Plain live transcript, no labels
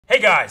Hey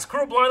guys,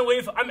 Crew Blind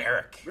Wave, I'm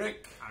Eric.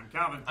 Rick. I'm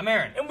Calvin. I'm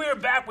Aaron. And we are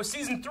back with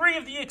Season 3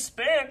 of The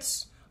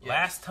Expanse. Yes.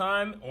 Last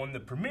time on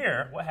the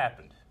premiere, what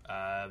happened?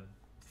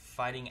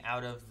 Fighting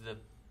out of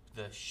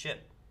the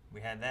ship. We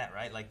had that,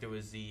 right? Like there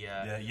was the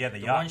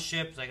yacht. One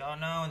ship. It's like, oh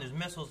no, and there's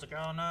missiles. Like,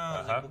 oh no.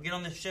 It's like, we'll get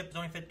on this ship. It's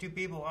only fit 2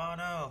 people. Oh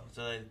no.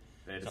 So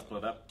they had to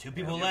split up. 2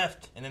 people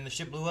left, and then the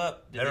ship blew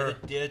up. Did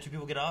the other 2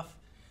 people get off?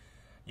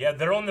 Yeah,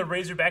 they're on the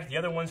Razorback. The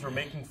other ones were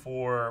making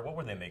for... What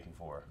were they making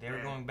for? They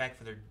were going back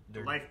for their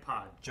life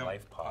pod.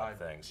 Life pod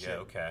things. Yeah,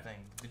 okay.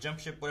 Thing. The jump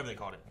ship, whatever they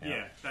called it.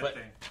 Yeah, that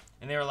thing.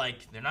 And they were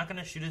like, they're not going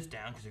to shoot us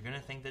down because they're going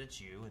to think that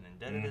it's you. And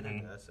then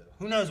da-da-da-da-da. So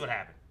who knows what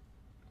happened?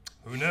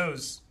 Who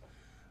knows?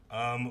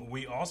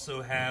 We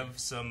also have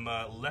some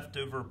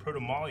leftover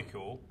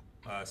protomolecule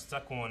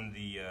stuck on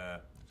the...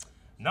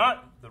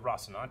 not the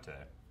Rocinante.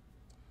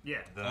 Yeah.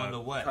 On the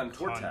what?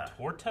 Contorta.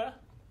 Contorta?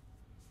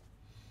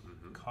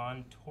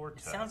 Contorta.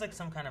 It sounds like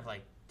some kind of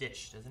like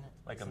dish, doesn't it?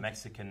 Like a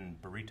Mexican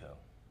burrito.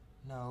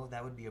 No,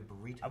 that would be a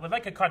burrito. I would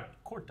like a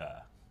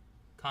contorta.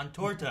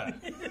 Contorta.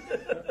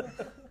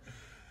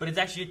 But it's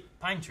actually a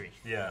pine tree.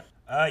 Yeah.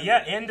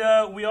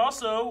 And we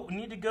also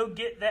need to go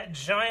get that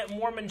giant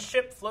Mormon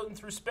ship floating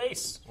through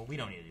space. Well, we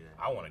don't need to do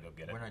that. I want to go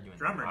get it. We're not doing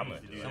Drummer that. I'm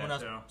going to do it. Someone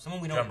else. So.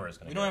 Someone we don't. Drummer is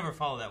gonna we go. don't ever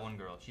follow that one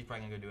girl. She's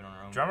probably going to go do it on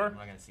her own. Drummer? We're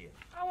not going to see it.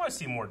 I want to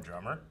see more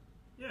drummer.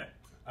 Yeah.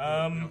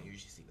 We don't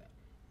usually see that.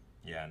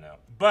 Yeah, no.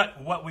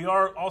 But what we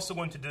are also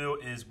going to do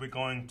is we're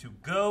going to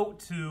go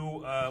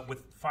to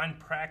find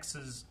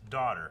Prax's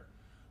daughter.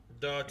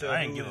 I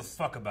didn't give a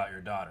fuck about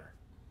your daughter,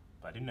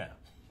 but I do now.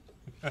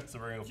 So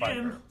we're gonna go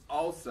find her.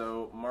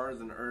 Also,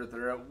 Mars and Earth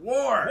are at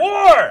war.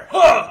 War!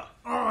 Huh!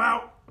 All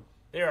out.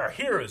 There are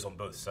heroes on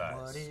both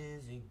sides. What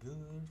is it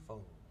good for?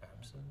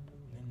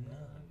 Absolutely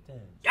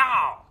nothing.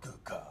 Yow!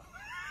 Good God.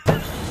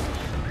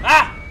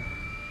 Ah!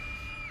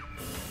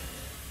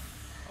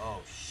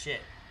 Oh shit.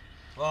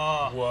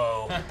 Oh.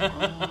 Whoa.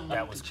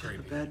 That was creepy.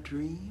 A bad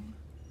dream?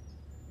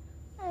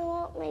 I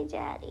want my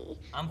daddy.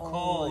 I'm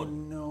cold.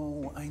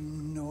 I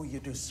know you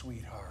do,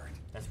 sweetheart.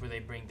 That's where they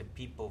bring the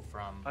people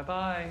from.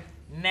 Bye-bye.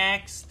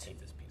 Next. Hate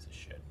this piece of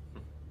shit.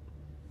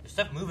 There's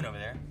stuff moving over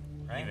there,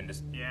 right? Even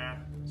just Yeah.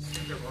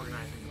 They're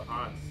organizing the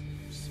pods.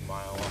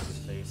 smile on his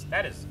face.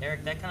 That is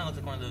Eric, that kind of looks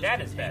like one of those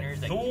That is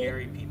containers that that Thule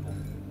carry people.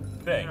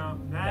 thing. You know,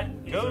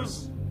 that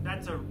goes.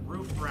 That's a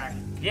roof rack.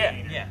 Yeah.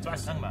 container. Yeah,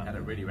 that's what I'm talking Had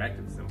about. a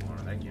radioactive symbol on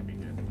it. That can't be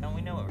good. Now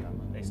we know what we're talking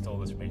about. They stole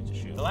this from Agents of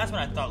S.H.I.E.L.D. The last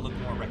one I thought looked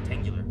more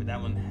rectangular, but that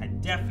one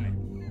had definite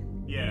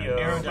Yeah. Yeah.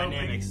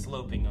 aerodynamic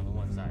sloping on the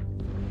one side.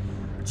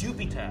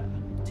 Jupiter.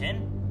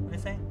 10? What did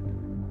I say?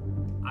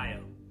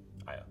 Io.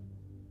 Io.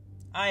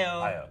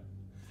 Io. Io.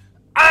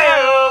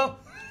 Io!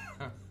 I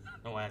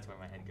don't know why that's where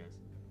my head goes.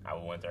 I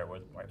went there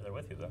right there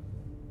with you, though.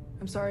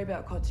 I'm sorry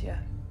about Kotia.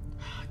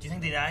 Do you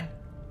think they died?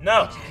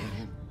 No!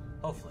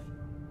 Hopefully.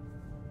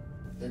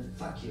 Then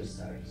fuck your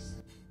stories.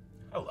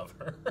 I love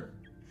her.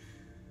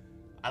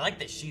 I like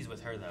that she's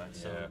with her, though.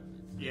 It's so,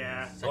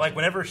 Yeah. So, like,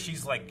 whenever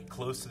she's, like,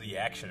 close to the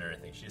action or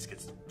anything, she just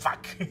gets,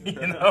 fuck,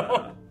 you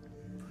know?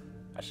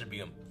 I should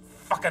be on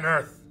fucking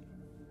Earth,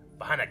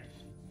 behind a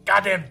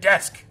goddamn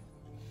desk.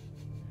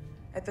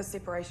 At this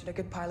separation, a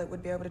good pilot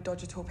would be able to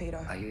dodge a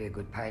torpedo. Are you a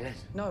good pilot?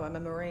 No, I'm a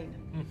Marine.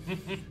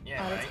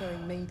 yeah, Pilots right?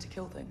 hiring me to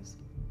kill things.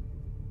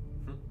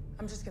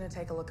 I'm just gonna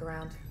take a look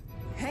around.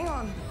 Hang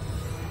on.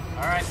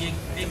 All right, be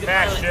a good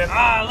Back, pilot. ship.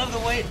 Ah, I love the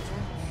way it's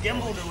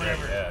gimbaled or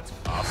whatever. Yeah, it's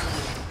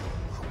awesome.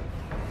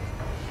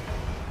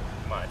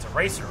 Come on, it's a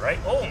racer, right?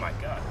 Oh my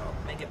god. Oh.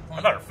 Make it I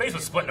point. thought her face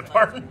was splitting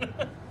apart.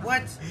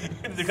 What?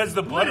 Because of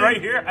the blood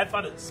right here, I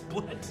thought it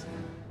split.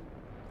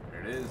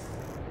 There it is.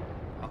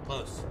 How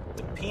close?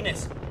 The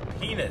penis.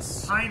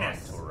 Penis.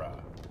 Penis. Contura.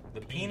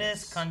 The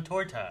penis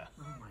contorta.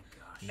 Oh my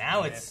gosh.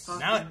 Now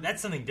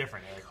that's something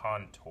different. Eric.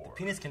 Contour.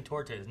 Penis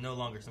contorta is no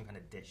longer some kind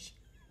of dish.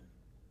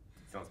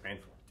 Sounds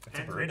painful. It's a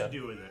Depends what burrito.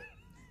 you do with it.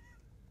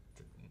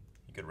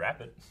 You could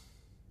wrap it.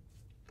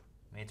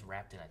 I mean, it's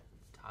wrapped in a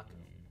taco.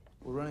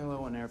 We're running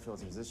low on air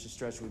filters. This should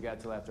stretch what we got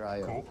till after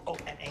IO. Cool. Oh,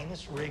 and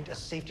Amos rigged a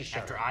safety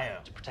shutter After IO.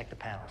 to protect the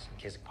panels in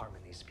case the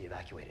apartment needs to be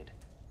evacuated.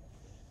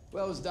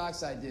 Well, it was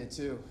Doc's idea,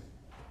 too.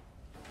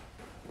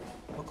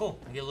 Well, cool.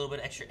 We get a little bit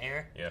of extra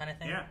air Yeah. kind of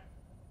thing. Yeah.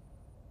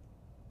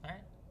 All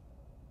right.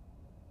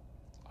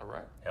 All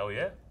right, Hell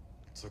yeah.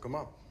 took him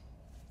up.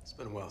 It's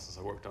been a while since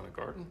I worked on a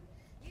garden.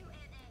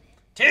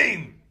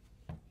 Team!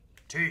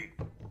 Team!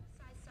 Come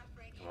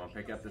on,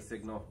 pick up the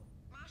signal.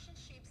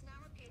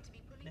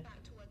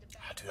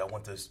 Ah, dude, I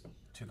want those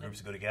two groups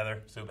to go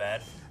together so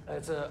bad.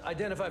 It's a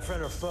identify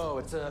friend or foe.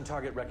 It's a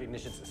target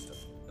recognition system.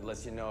 It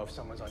lets you know if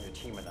someone's on your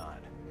team or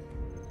not.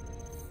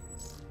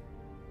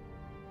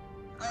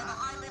 I am a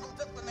high-level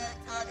diplomatic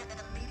target and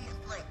immediate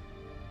threat.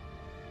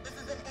 This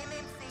is an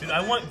MMC... Dude,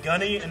 I want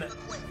Gunny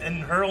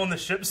and her on the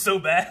ship so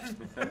bad.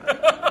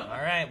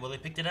 All right, well, they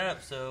picked it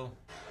up, so...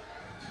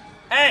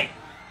 Hey!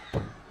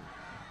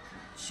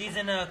 She's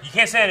in a... You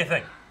can't say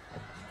anything.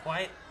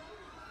 Quiet?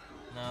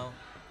 No.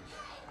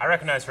 I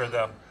recognize her,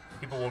 though.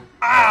 People will...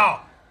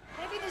 Ow!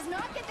 If he does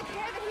not get the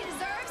care that he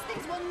deserves,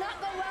 things will not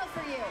go well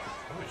for you.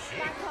 Holy she?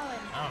 Back home.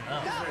 I don't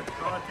know. She's a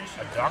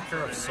politician. A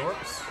doctor of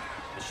sorts?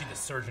 Is she the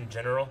Surgeon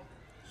General?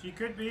 She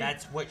could be.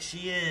 That's what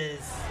she is.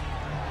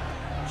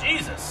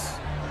 Jesus!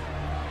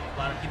 A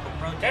lot of people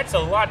protest. That's a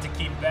lot to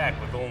keep back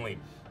with only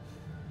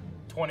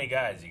 20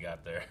 guys you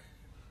got there.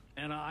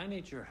 Anna, I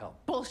need your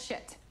help.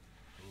 Bullshit.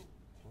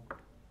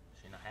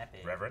 She's not happy.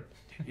 Reverend?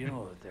 You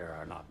know that there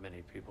are not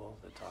many people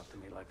that talk to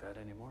me like that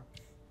anymore.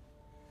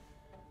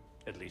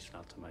 At least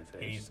not to my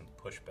face. He needs some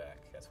pushback.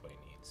 That's what he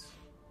needs.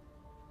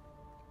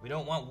 We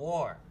don't want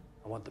war.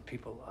 I want the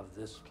people of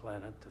this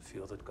planet to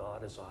feel that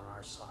God is on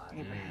our side.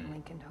 Abraham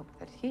Lincoln hoped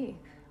that he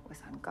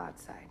was on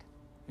God's side.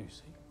 You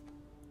see?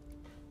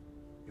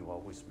 You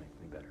always make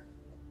me better.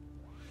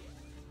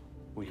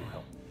 Will you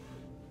help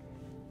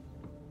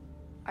me?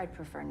 I'd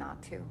prefer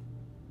not to.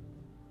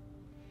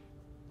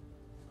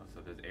 Oh,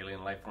 so there's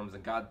alien life forms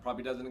and God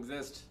probably doesn't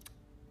exist?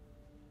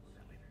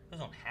 Those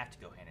don't have to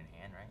go hand in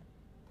hand,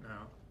 right?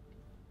 No.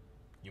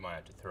 You might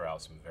have to throw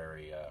out some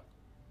very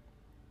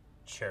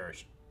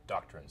cherished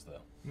doctrines,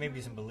 though.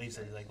 Maybe some beliefs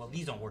that you're like, well,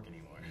 these don't work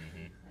anymore.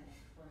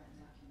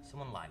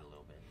 Someone lied a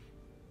little bit.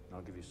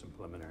 I'll give you some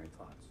preliminary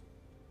thoughts.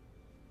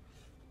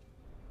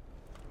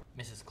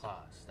 Mrs.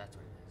 Claus, that's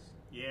what it is.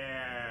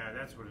 Yeah,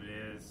 that's what it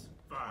is.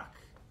 Fuck.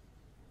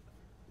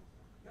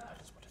 That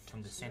is what it is.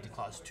 From the Santa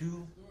Claus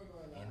 2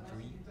 and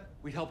 3.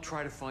 We helped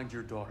try to find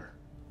your daughter.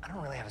 I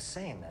don't really have a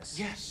say in this.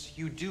 Yes,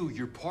 you do.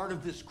 You're part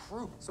of this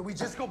crew. So we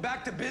just go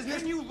back to business?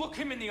 Can you look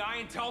him in the eye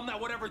and tell him that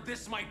whatever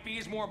this might be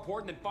is more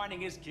important than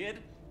finding his kid?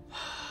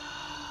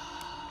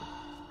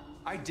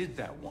 I did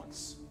that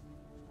once.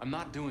 I'm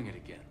not doing it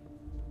again.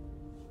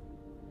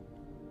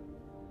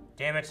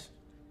 Damn it.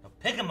 Now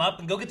pick him up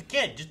and go get the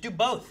kid. Just do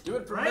both. Do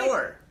it for Right?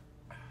 Miller.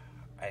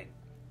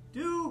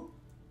 Do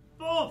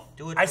both.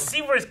 Do it. I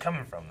see where he's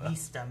coming from, though.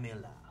 Mr.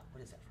 Miller.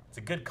 What is that from? It's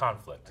a good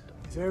conflict.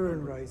 If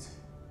Aaron right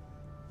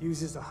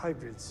uses the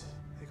hybrids,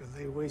 they could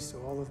lay waste to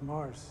all of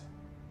Mars.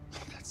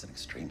 That's an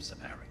extreme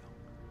scenario.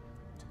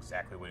 It's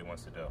exactly what he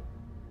wants to do.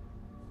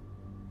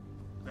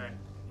 That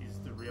is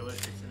the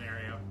realistic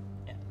scenario.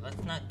 Yeah,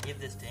 let's not give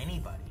this to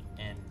anybody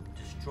and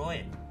destroy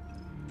it.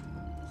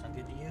 Sound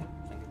good to you?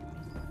 Sound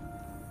good to me?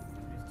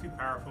 It's too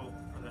powerful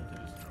for them to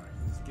destroy.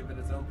 Just give it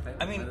its own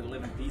planet. I mean- let it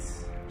live in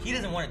peace. He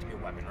doesn't want it to be a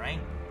weapon, right?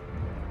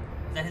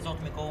 Is that his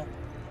ultimate goal?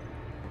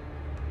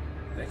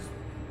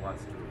 He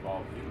wants to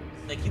evolve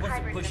humans. Like, he wants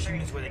to push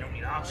humans where they don't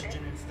need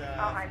oxygen and All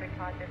stuff. hybrid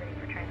pods are ready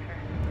for transfer.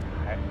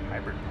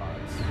 Hybrid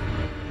pods.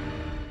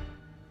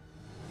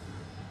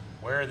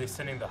 Where are they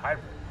sending the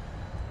hybrid?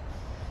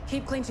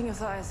 Keep clenching your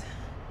thighs.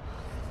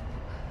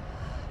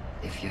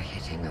 If you're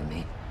hitting on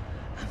me,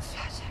 I'm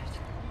flattered.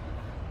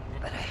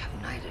 But I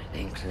have neither the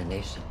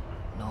inclination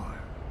nor...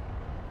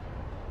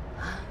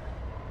 Huh?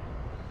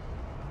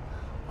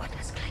 What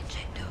does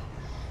clenching do?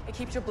 It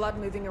keeps your blood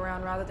moving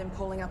around rather than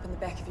pulling up in the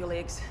back of your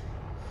legs.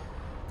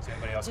 Is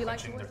anybody else Do you like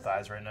clenching to their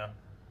thighs right now?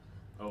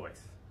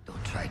 Always.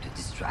 Don't try to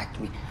distract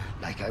me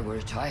like I were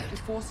a child. It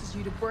forces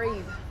you to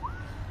breathe.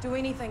 Do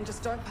anything,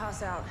 just don't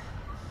pass out.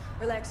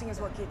 Relaxing is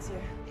what gets you.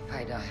 If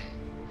I die,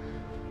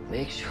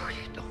 make sure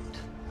you don't.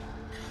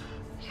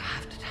 You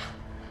have to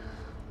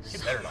die. You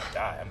better not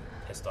die. I'm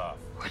pissed off.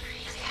 What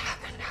really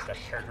happened out That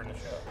character in the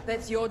show.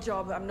 That's your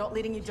job. I'm not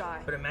letting you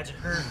die. But imagine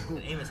her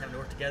and Amos having to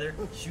work together,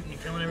 shooting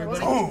and killing everybody.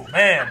 Oh,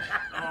 man.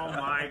 Oh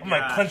my god. I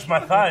might clench my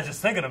thighs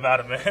just thinking about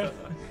it, man.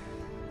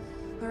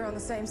 We're on the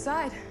same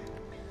side.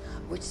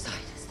 Which side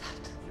is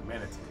that?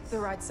 Humanity. The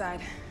right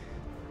side.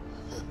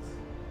 Oh,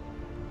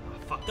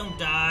 fuck, don't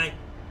die.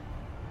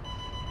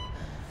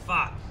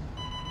 Fuck.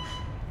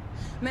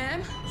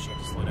 Ma'am? She had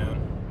to slow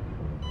down.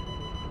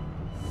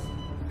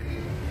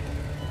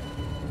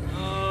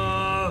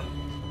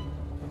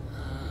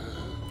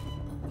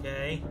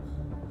 Okay.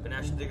 But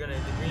now they're gonna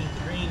the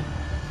green.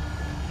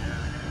 Yeah,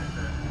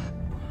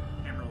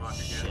 the hammerlock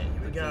again. Shit,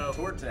 here we go.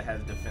 Torta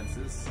has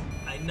defenses.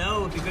 I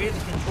know, it'd be great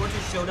if the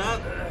contortions showed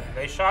up.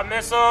 They shot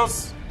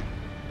missiles.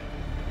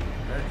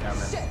 They're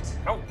coming. Shit!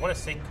 Oh, what a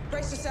sick.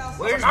 Brace yourself.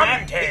 Where's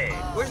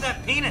that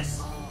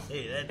penis?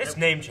 Hey, This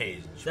name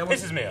change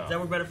pisses me off. Does that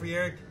work better for you,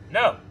 Eric?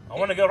 No, I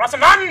want to go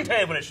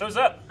Rocinante when it shows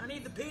up. I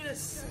need the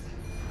penis.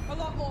 A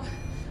lot more.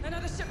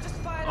 Another ship just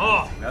fired.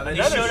 Oh, No, they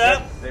showed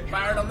up. They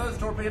fired on those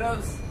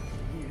torpedoes.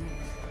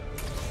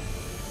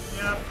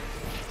 Yep.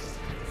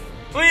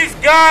 Please,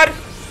 God.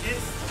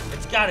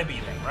 It's gotta be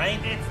them, right?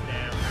 It's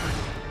them.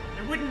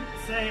 They wouldn't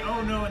say,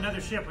 oh no,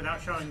 another ship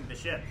without showing the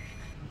ship.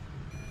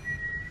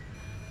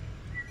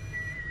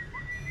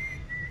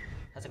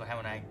 That's like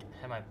when I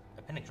had my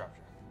appendix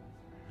rupture.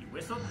 You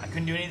whistled? I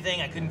couldn't do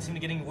anything. I couldn't seem to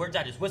get any words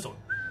out. I just whistled.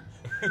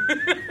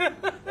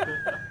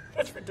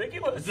 That's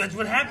ridiculous. That's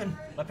what happened.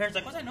 My parents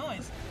were like, what's that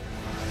noise?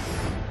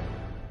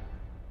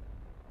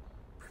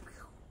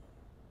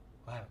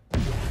 What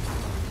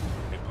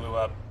happened? They blew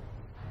up,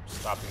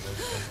 stopping those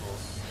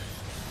missiles.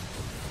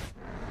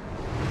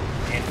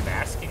 And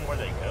masking where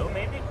they go,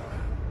 maybe?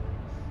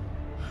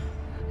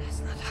 That's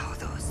not how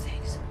those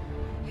things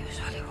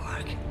usually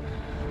work.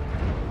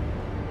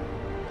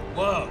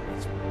 Whoa.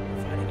 It's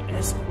fighting an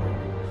escort.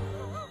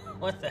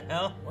 What the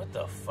hell? What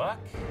the fuck?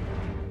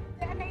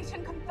 Detonate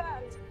Location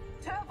confirmed.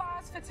 2 of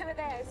ours for 2 of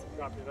theirs.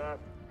 Copy that.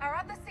 Our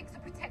other 6 are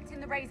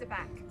protecting the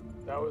Razorback.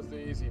 That was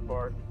the easy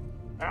part.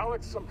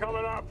 Alex, I'm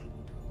coming up.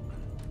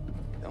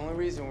 The only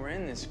reason we're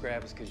in this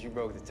scrap is because you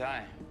broke the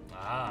tie.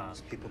 Ah.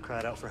 People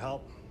cried out for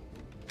help.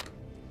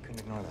 Couldn't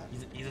ignore that.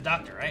 He's a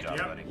doctor, right? Yep.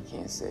 Everybody. You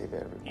can't save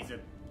everyone. He's a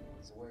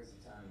It's a waste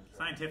of time.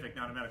 scientific,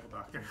 not a medical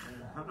doctor.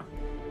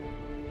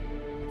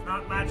 It's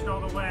not latched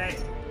all the way.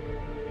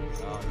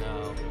 Oh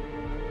no.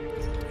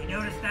 You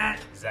noticed that?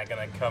 Is that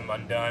gonna come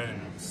undone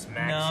and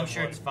smack No, I'm someone?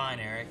 sure it's fine,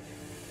 Eric.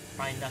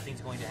 Probably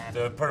nothing's going to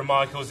happen. The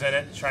protomolecules in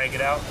it, trying to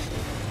get out.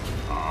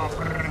 Oh,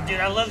 dude,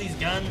 I love these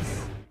guns.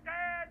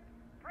 Stand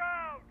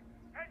proud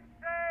and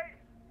say,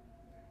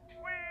 we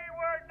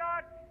were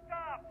not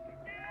stopped.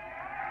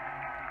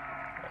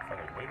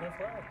 Fucking waving a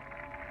flag.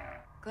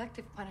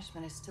 Collective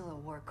punishment is still a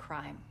war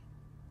crime.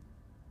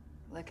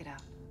 Look it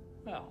up.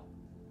 Well,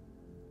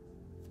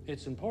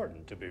 it's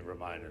important to be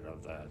reminded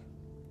of that.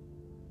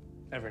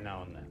 Every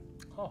now and then.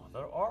 Oh,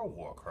 there are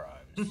war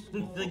crimes.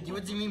 Like,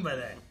 what do you mean by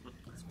that?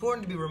 It's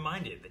important to be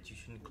reminded that you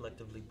shouldn't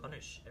collectively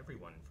punish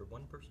everyone for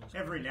one person's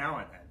crime. Every now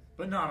and then,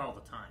 but not all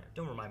the time.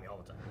 Don't remind me all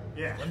the time.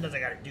 Yeah. Sometimes I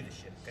gotta do this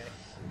shit, okay?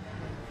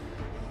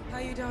 How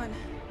you doing?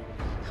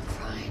 I'm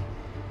fine.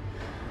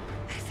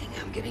 I think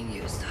I'm getting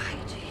used to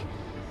hygiene.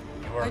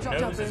 I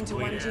dropped our boom to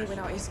 1G when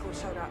our escort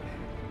showed up.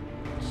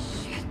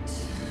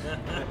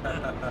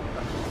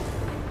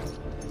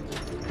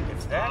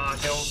 If that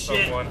kills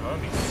someone, I'll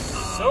be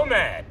so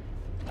mad.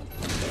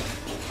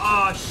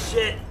 Oh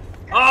shit!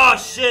 Oh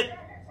shit!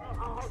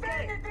 Oh,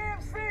 God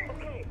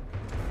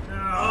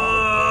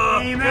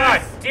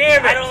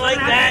damn it! I don't like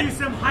that. Do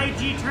some high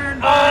G turn.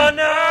 Oh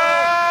no!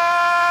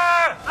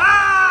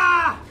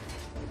 Ah!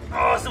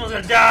 Oh, someone's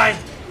gonna die.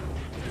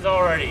 It's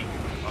already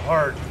a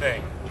hard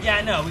thing. Yeah,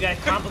 I know. We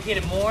gotta complicate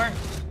it more.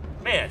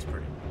 Man, it's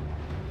pretty.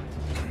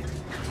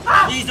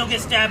 Please don't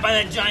get stabbed by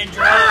that giant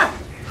drone.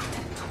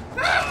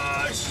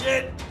 Oh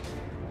shit!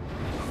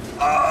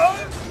 Oh!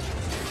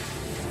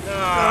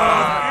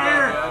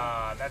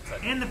 That's a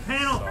in the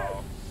panel.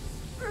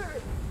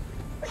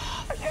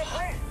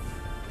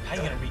 How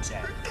you gonna reach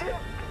that?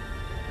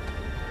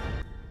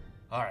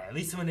 Alright, at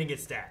least someone didn't get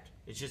stabbed.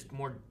 It's just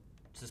more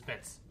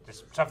suspense.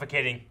 Just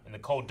suffocating in the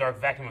cold, dark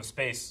vacuum of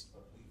space.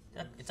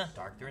 It's not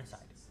dark, they're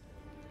inside.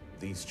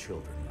 These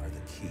children are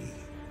the key.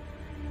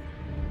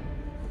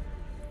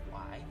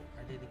 Why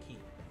are they the key?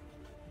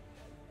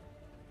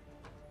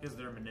 Because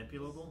they're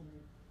manipulable?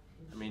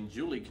 I mean,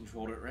 Julie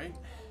controlled it, right?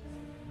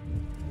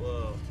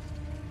 Whoa.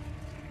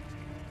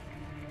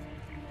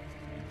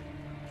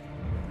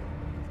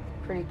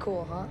 Pretty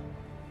cool, huh?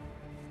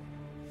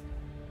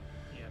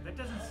 Yeah, that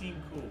doesn't seem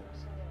cool.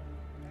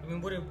 I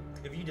mean, what if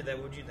you did that,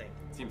 what would you think?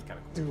 Seems kind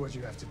of cool. Do what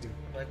you have to do.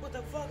 Like, what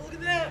the fuck? Look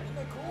at that! Isn't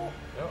that cool?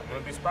 No, I'm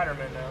gonna be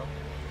Spider-Man now.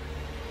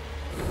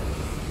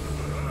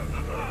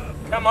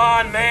 Come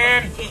on,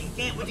 man! You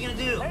can't. What you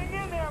gonna do? Hang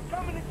in there, I'm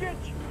coming to get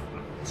you.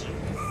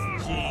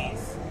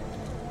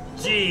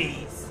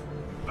 Jeez.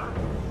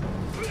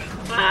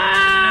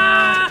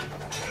 Ah!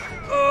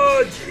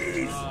 Oh,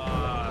 jeez.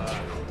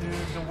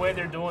 Dude, the way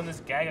they're doing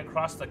this gag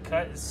across the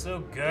cut is so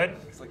good.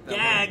 It's like that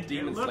Gag.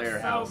 Demon Slayer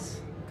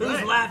house.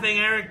 Who's laughing,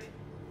 Eric?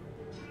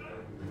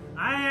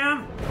 I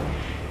am.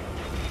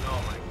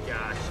 Oh my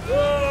gosh.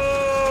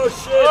 Oh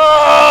shit!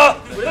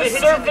 Oh, the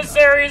surface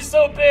area is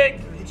so big.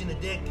 Hit you in the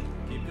dick.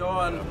 Keep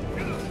going.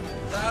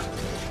 Stop.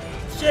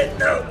 Shit!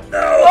 No!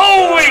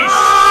 Holy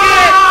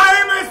shit!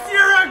 Amos,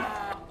 you're a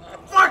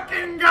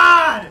fucking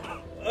god!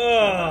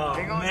 Oh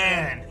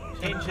man!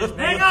 Hang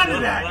on to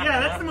that. Yeah,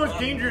 that's the most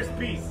dangerous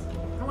piece.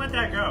 Don't let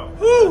that go.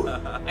 Woo!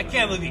 I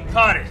can't believe you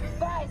caught it.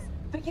 Guys,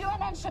 the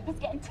UNN ship is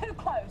getting too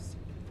close.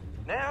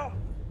 Now?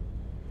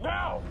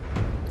 Now!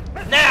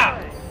 Now!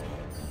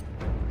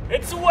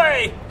 It's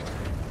away!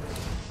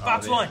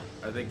 Box one.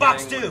 Are they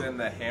Box getting two. within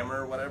the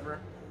hammer, whatever?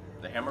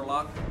 The hammer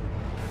lock? Is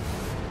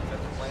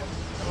that the plan?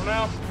 I don't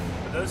know.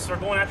 But those are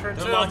going after it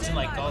They're too. launching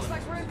like all Looks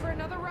like room for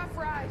another rough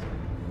ride.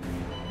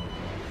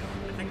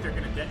 I think they're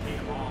gonna detonate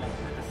them all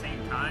at the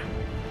same time,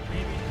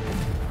 maybe.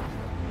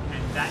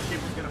 And that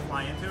ship is gonna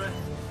fly into it.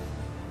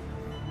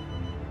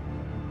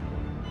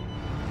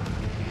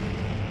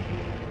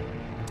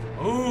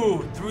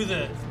 Ooh, through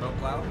the Smoke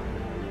cloud?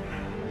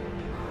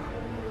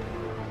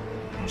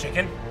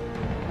 Chicken.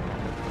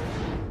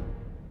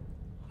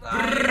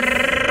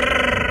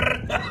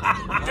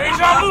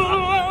 Deja vu!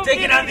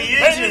 taking out the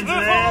engines,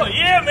 man.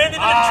 Yeah, man, they did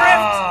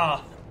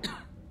a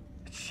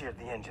Shit,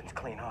 the engine's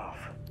clean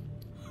off.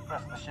 The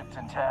rest of the ship's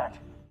intact.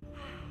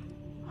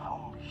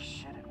 Holy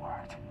shit, it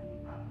worked.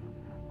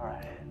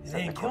 Alright.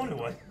 They didn't kill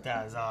anyone.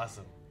 That was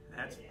awesome.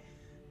 That's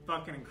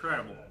fucking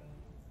incredible.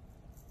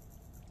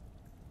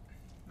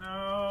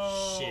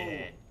 No.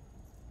 Shit.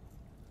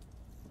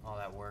 All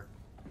that work.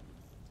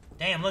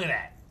 Damn, look at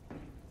that.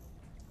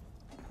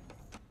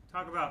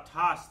 Talk about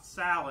tossed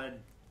salad.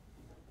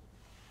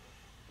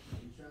 You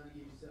trying to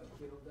get yourself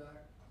killed, Doc?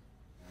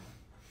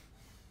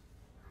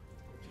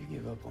 If you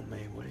give up on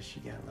me, what has she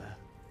got left?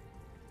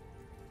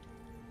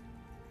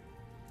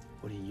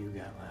 What do you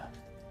got left?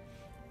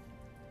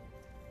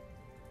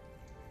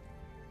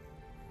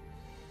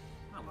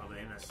 I love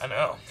Amos. I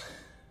know.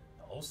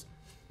 Wholesome.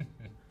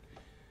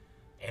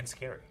 And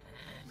scary.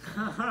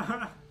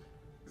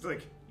 It's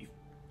like, you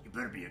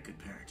better be a good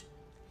parent.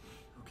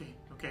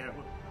 Okay, I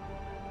will.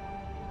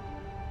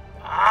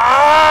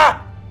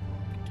 Ah!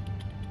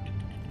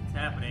 It's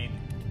happening.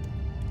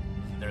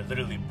 They're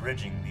literally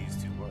bridging these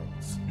two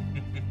worlds.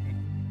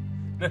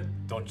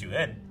 Don't you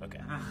end? Okay.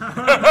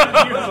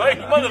 He was like,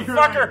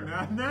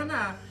 motherfucker! No.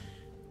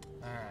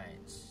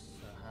 Alright,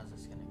 so how's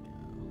this gonna go?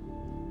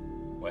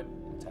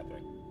 What's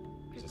happening?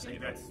 Is it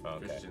saving? That's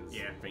Okay. Christian's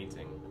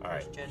fainting.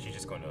 Alright, she's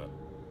just going to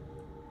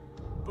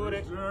boot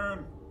it.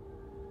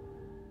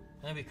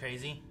 That'd be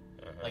crazy.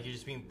 Like you're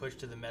just being pushed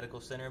to the medical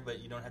center, but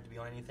you don't have to be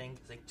on anything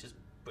because they just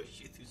push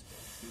you through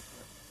stuff.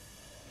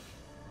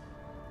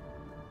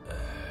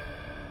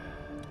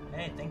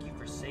 Hey, thank you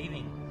for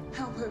saving.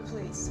 Help her,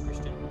 please.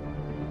 Christian.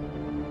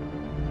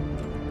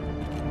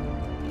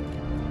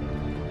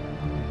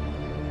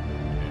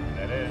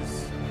 That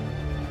is.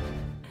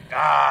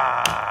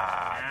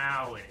 Ah!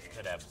 Now it is.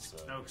 Good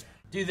episode. Okay.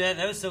 Dude,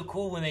 that was so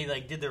cool when they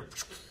like did their.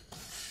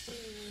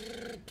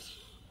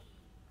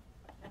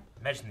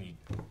 Imagine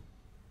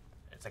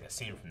it's like a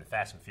scene from the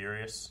Fast and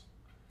Furious.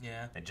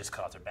 Yeah. They just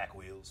cut out their back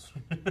wheels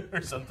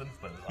or something,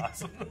 but it was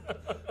awesome.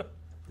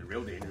 The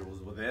real danger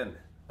was within.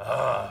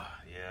 Yeah.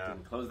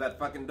 Didn't close that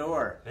fucking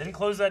door. They didn't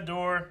close that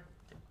door.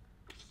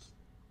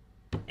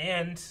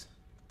 And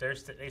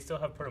they still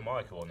have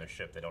protomolecule in their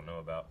ship they don't know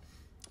about.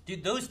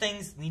 Dude, those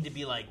things need to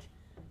be like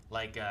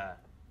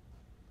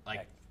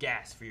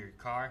gas for your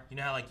car. You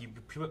know how like you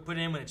put it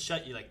in when it's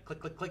shut, you like click,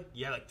 click, click.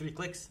 You have like 3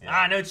 clicks.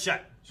 Yeah. No, it's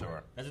shut.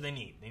 Sure. That's what they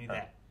need. They need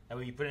that. That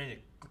way you put it in, you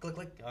click, click,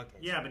 click. Okay.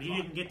 Yeah, but he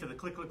didn't get to the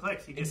click, click,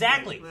 clicks. He just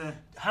Exactly. did,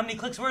 How many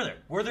clicks were there?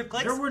 Were there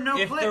clicks? There were no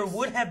if clicks. If there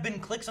would have been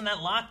clicks on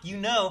that lock,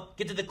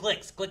 get to the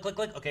clicks. Click, click,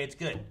 click. Okay, it's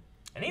good.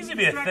 It needs to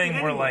be a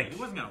thing where like he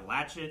wasn't gonna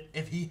latch it.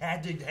 If he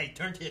had to,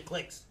 turn till it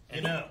clicks.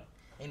 You know.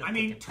 Ain't no I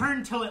mean, clicking.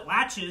 turn till it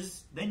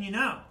latches, then you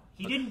know.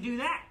 He didn't do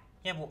that.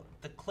 Yeah, well,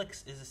 the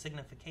clicks is a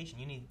signification.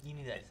 You need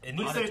that. It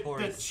needs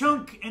auditory. The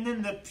chunk and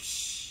then the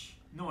psh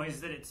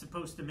noise that it's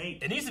supposed to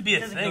make. It needs to be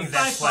a doesn't thing go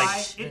that's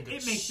sci-fi. like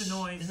it makes the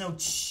noise. There's no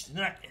it's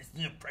not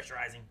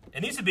pressurizing.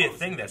 It needs to be a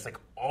thing that's like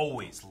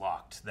always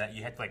locked. That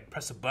you have to like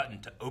press a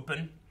button to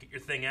open, get your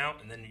thing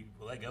out, and then you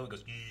let go. It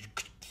goes,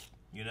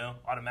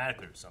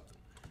 automatically or something.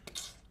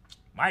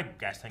 My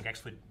gas tank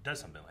actually does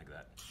something like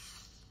that.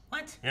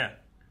 What? Yeah.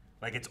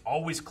 Like it's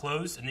always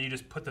closed, and then you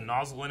just put the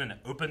nozzle in, and it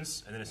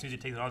opens, and then as soon as you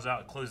take the nozzle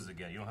out, it closes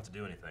again. You don't have to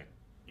do anything.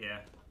 Yeah.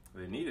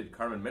 They needed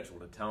Carmen Mitchell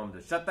to tell him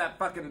to shut that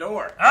fucking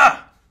door.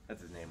 Ah!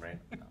 That's his name, right?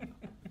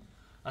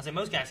 I'll say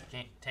most gas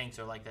tanks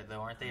are like that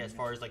though, aren't they? As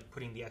far as like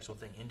putting the actual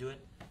thing into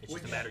it, it's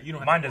just a matter. You don't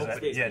have Mine to does open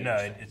that. it. Yeah, no,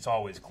 it's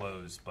always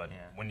closed. But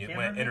when it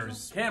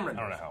enters, I don't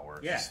know how it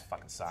works. Yeah. It's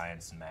fucking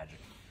science and magic.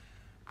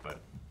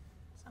 But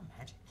It's not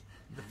magic.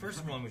 The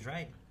first one was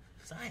right.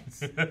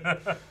 Science.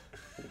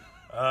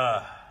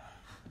 well,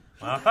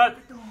 I thought.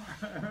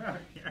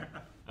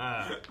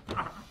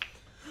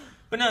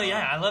 But no,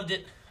 yeah, I loved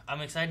it.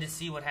 I'm excited to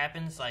see what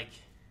happens. Like,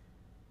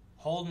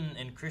 Holden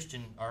and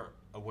Christian are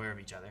aware of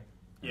each other.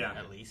 Yeah.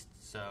 At least.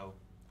 So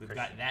we've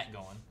got that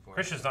going. For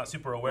Christian's not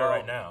super aware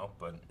right now,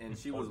 but and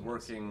she was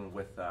working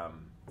with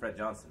Fred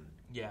Johnson.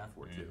 Yeah.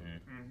 Before too.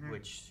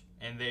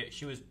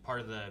 She was part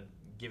of the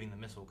giving the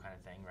missile kind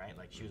of thing, right?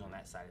 Like she was on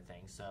that side of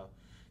things. So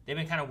they've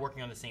been kind of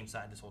working on the same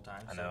side this whole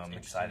time. I So know. it's I'm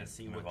interesting excited to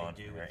see to what move on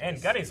they do. from here. with And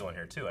this. Gunny's on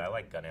here too. I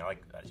like Gunny. I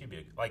like she'd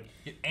be like.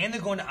 And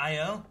they're going to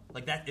IO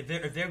like that. If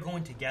they're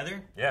going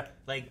together, Yeah.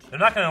 like They're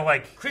not gonna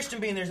like. Christian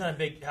being there's not a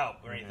big help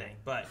or anything,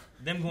 but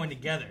them going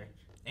together,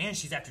 and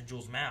she's after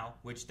Jules Mao,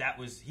 which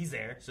he's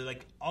there. So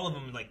like all of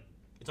them, like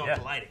it's all Yeah.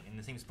 colliding in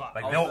the same spot.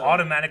 Like they'll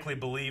automatically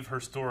believe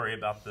her story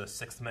about the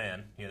sixth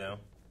man. You know.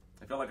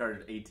 I feel like our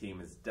A team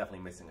is definitely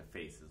missing a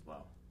face as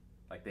well.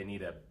 Like they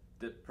need a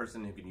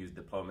person who can use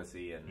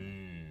diplomacy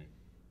and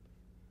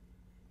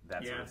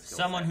that sort of skill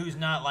Someone set. who's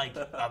not like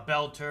a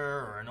belter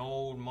or an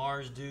old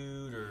Mars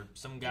dude or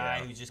some guy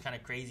Yeah. who's just kind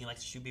of crazy and likes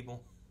to shoot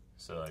people.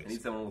 So like, I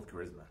need someone with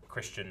charisma.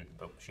 Christian,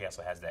 but she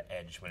also has that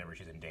edge whenever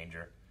she's in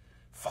danger.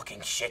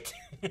 Fucking shit.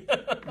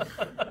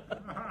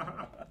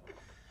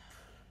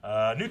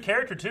 New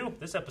character too.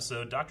 This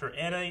episode, Dr.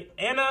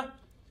 Anna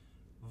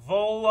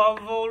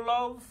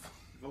Volovodov.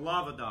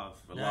 Volovadov.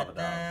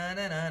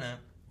 Volovadov.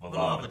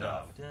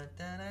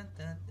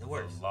 It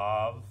works.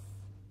 Volovadov.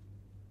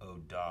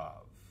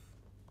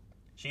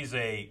 She's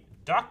a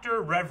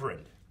doctor,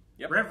 reverend.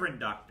 Yep. Reverend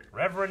Doctor.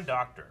 Reverend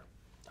doctor.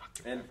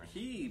 And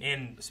he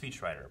and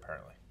speechwriter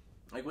apparently.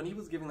 Like when he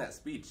was giving that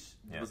speech,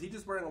 Yeah. was he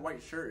just wearing a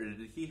white shirt, or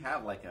did he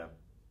have like a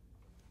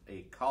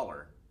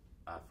collar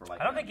for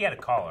like? I don't think he had a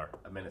collar.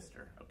 A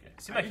minister. Okay.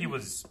 It seemed like he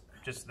was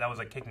just that was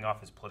like kicking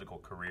off his political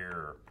career,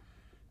 or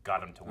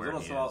got him to It where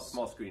was he on a is.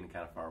 small screen,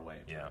 kind of far away.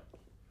 Yeah.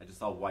 I just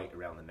saw white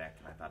around the neck,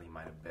 and I thought he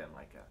might have been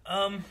like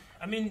a.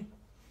 I mean,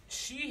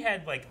 she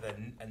had like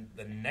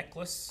the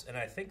necklace, and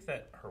I think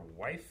that her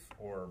wife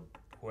or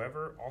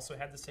whoever also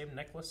had the same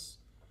necklace.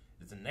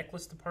 Is the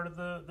necklace the part of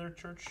their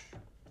church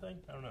thing?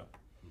 I don't know.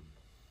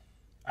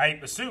 I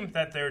assume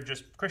that they're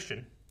just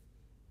Christian.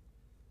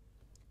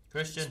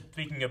 Christian.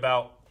 Speaking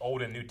about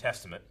Old and New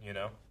Testament, you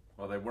know.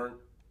 Well, they weren't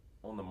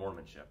on the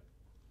Mormon ship.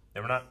 They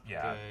were not.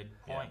 Yeah.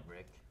 Good point,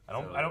 Rick. I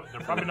don't.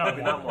 They're probably not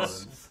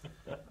Mormons.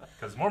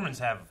 Because Mormons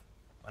have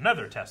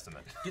another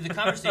testament. Dude, the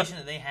conversation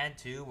that they had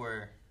too,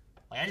 where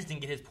like I just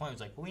didn't get his point. It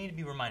was like, well, we need to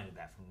be reminded of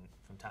that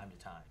from time to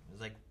time. It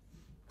was like,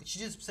 she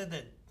just said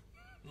that,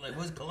 like,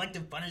 was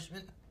collective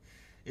punishment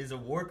is a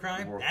war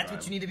crime? That's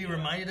what you need to be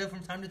reminded of from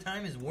time to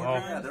time is war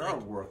crimes? Yeah, there are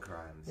war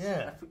crimes.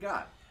 Yeah. I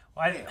forgot.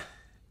 Well,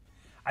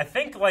 I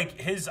think,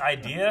 like, his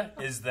idea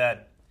is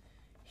that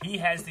he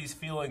has these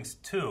feelings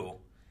too,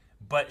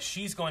 but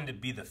she's going to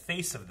be the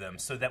face of them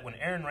so that when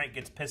Aaron Wright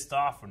gets pissed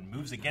off and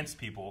moves against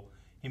people,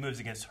 he moves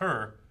against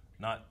her,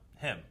 not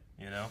him,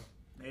 you know?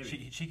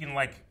 Maybe. She can,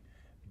 like,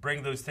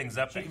 bring those things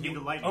up. She can be the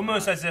lightning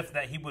almost rod. as if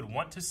that he would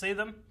want to say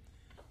them.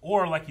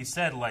 Or, like he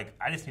said, like,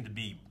 I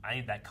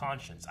need that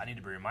conscience. I need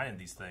to be reminded of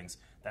these things.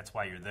 That's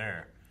why you're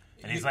there.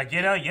 And he's like,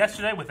 you know,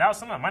 yesterday without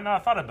someone, I might not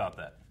have thought about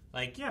that.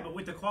 Like, yeah, but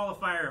with the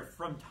qualifier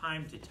from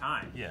time to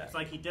time. Yeah. It's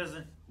like he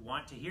doesn't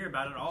want to hear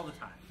about it all the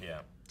time.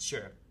 Yeah.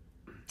 Sure.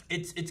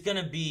 It's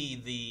gonna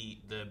be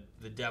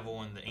the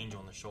devil and the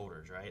angel on the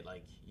shoulders, right?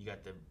 Like, you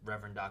got the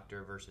Reverend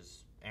Doctor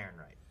versus Aaron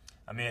Wright.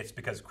 I mean, it's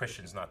because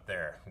Christian's not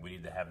there. We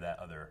need to have that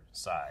other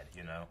side,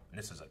 you know? And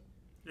this is a...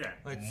 Yeah.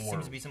 Well, it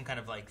seems to be some kind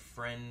of, like,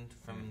 friend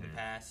from the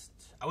past.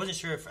 I wasn't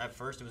sure if at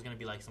first it was going to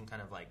be, like, some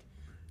kind of, like,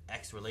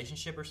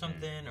 ex-relationship or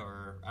something,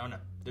 or, I don't know.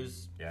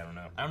 I don't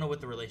know. I don't know what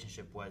the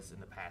relationship was in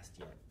the past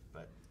yet,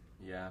 but...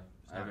 Yeah,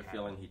 I have a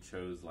feeling he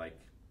chose, like...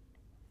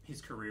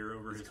 His career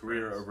over his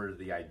career friends. over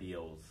the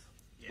ideals.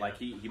 Yeah. Like,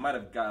 he might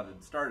have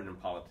gotten started in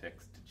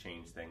politics to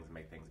change things and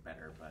make things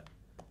better, but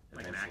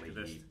Like an eventually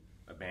activist. he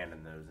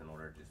abandoned those in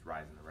order to just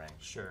rise in the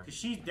ranks. Sure. Because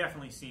she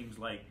definitely seems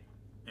like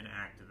an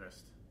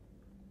activist.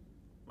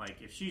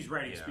 Like, if she's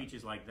writing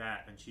speeches like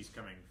that, then she's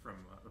coming from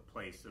a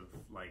place of,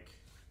 like,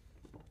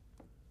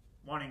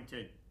 wanting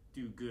to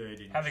do good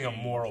and having a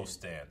change moral and-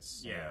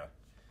 stance. Yeah.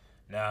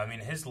 Now, I mean,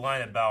 his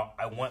line about,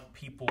 I want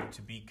people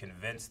to be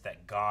convinced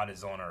that God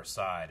is on our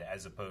side,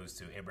 as opposed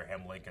to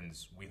Abraham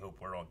Lincoln's, we hope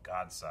we're on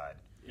God's side.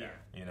 Yeah.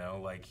 You know,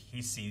 like,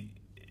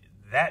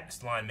 that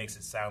line makes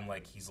it sound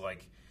like he's,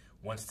 like,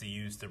 wants to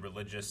use the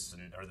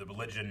the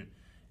religion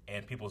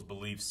and people's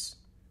beliefs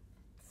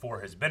for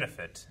his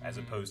benefit, as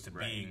opposed to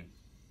being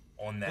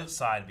on that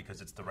side because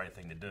it's the right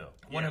thing to do.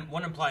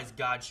 One implies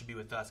God should be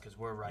with us because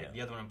we're right. The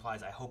other one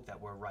implies I hope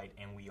that we're right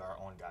and we are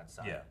on God's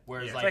side. Yeah.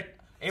 Whereas, Yeah. like,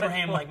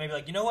 Abraham, maybe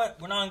like, you know what?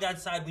 We're not on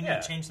God's side. We need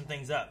to change some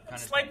things up.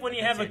 It's like when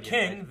you have a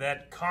king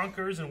that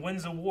conquers and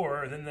wins a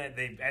war, and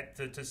then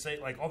to say,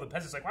 like, all the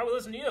peasants, like, why would we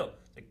listen to you?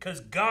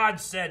 Because God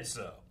said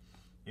so.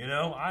 You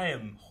know, I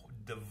am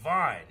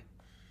divine.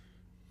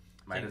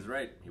 Might is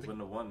right. He wouldn't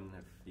have won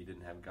if he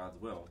didn't have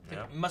God's will.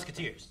 Yeah.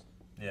 Musketeers.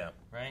 Yeah.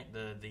 Right?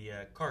 The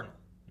cardinal.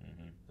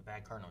 The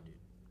bad cardinal dude.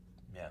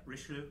 Yeah.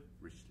 Richelieu.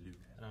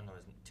 I don't know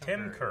his name.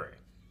 Tim Curry.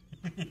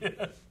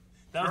 Yeah.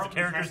 That was the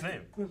character's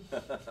name.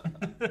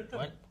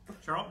 What?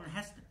 Charlton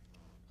Heston.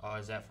 Oh,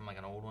 is that from like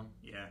an old one?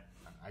 Yeah.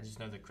 I just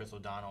know that Chris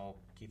O'Donnell,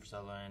 Kiefer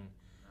Sutherland.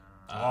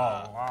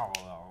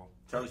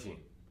 Charlie Sheen.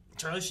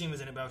 Charlie Sheen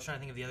was in it, but I was trying to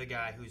think of the other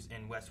guy who's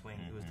in West Wing,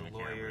 who was the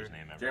lawyer.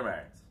 Jeremy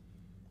Irons.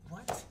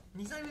 What?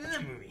 He's not even in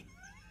that movie.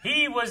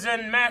 He was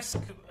in Mask,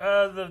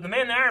 the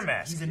Man in the Iron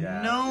Mask. He's a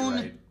known...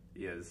 Right.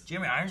 He is.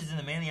 Jeremy Irons is in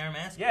the Man in the Iron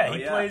Mask? Yeah,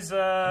 he plays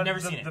I've never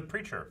seen it. the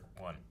preacher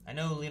one. I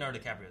know Leonardo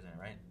DiCaprio's in it,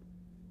 right?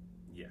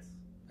 Yes.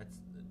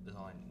 That's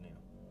all I knew.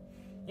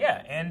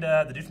 Yeah, and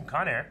the dude from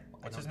Con Air.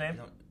 What's his name?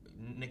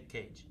 Nick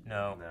Cage.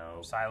 No.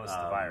 Silas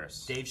the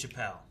Virus. Dave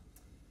Chappelle.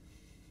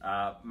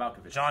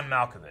 Malkovich. John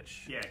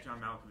Malkovich. Yeah, John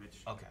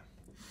Malkovich. Okay.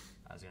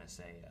 I was going to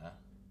say,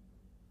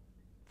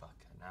 fuck,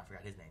 now I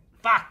forgot his name.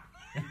 Fuck!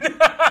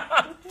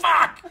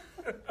 Fuck!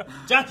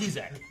 John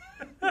Cusack.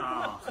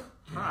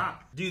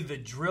 Dude, the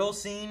drill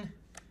scene,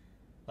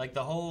 like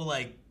the whole,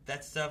 like,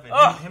 that stuff,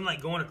 and him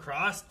like, going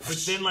across, but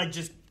then, like,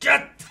 just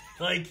get,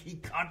 like, he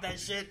caught that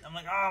shit. I'm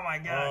like, oh, my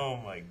God. Oh,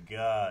 my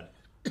God.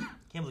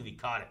 Can't believe he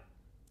caught it.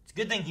 It's a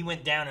good thing he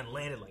went down and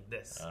landed like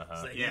this. So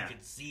that you Yeah.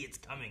 could see it's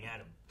coming at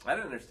him. I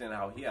didn't understand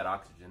how he had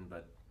oxygen,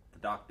 but the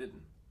doc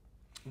didn't.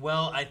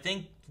 Well, I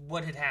think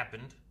what had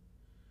happened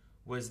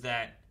was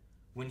that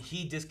when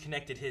he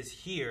disconnected his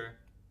here,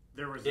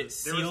 it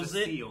seals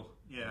it. seal.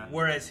 Yeah.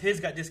 Whereas his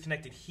got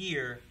disconnected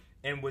here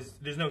and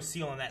there's no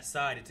seal on that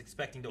side. It's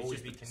expecting to always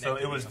be connected. So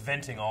it was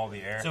venting all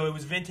the air. So it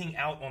was venting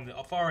out on the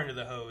far end of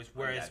the hose.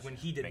 Whereas gotcha. when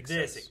he did Makes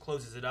this, sense. it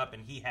closes it up,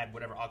 and he had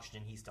whatever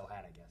oxygen he still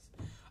had. I guess.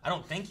 I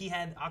don't think he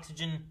had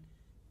oxygen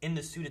in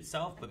the suit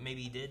itself, but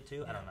maybe he did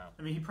too. I don't know.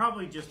 I mean, he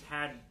probably just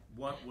had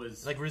what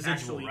was Like residual,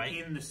 actually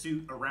right? in the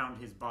suit around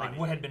his body. Like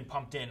what had been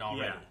pumped in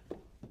already. Yeah.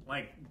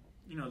 Like,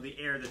 you know, the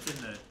air that's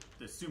in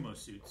the sumo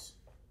suits.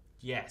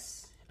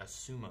 Yes, a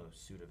sumo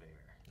suit of air.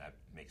 That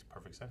makes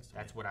perfect sense to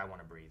That's what I want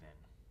to breathe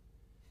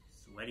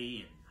in.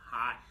 Sweaty and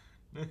hot.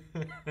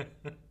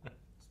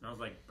 Smells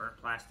like burnt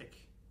plastic.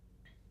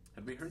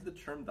 Have we heard the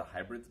term the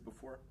hybrids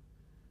before?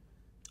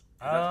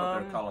 'Cause that's what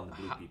they're calling the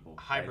blue people.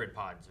 Hybrid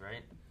pods,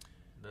 right?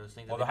 Those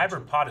things. Well, the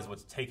hybrid pod is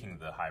what's taking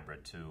the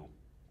hybrid to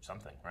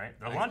something, right?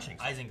 They're launching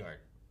something. Isengard.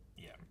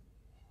 Yeah.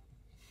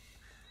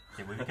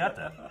 Yeah, we got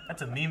that.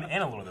 That's a meme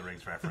and a Lord of the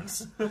Rings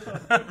reference. Yeah,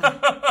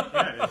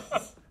 it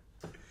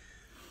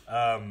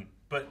is.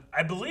 But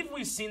I believe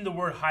we've seen the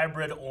word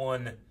hybrid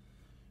on,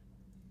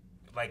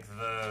 like,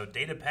 the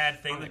data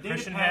pad thing that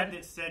Christian had.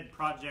 That said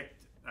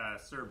Project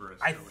Cerberus.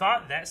 I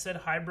thought that said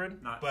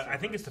hybrid, Not but I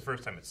think Cerberus. it's the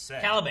first time it's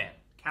said. Caliban.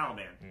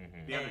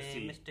 The other Hey,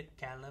 C. Mr.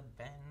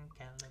 Caliban.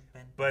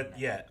 But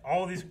yeah,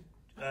 all of these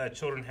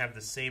children have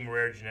the same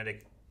rare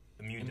genetic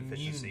immune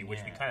deficiency, which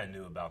we kind of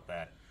knew about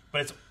that.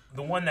 But it's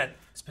the one that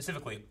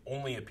specifically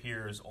only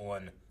appears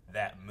on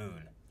that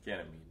moon.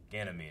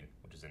 Ganymede,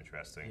 which is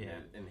interesting. Yeah.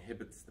 It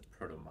inhibits the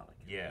protomolecule.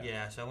 Yeah.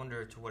 Yeah, so I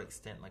wonder to what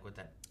extent, like, what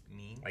that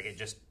means. Like, it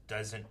just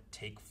doesn't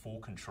take full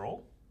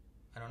control?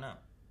 I don't know.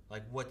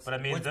 Like, what's But I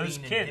mean, what's those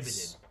being kids...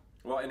 inhibited?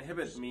 Well,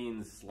 inhibit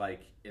means,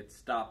 like, it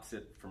stops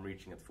it from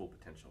reaching its full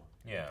potential.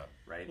 Yeah.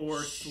 Right?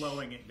 Or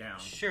slowing it down.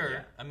 Sure.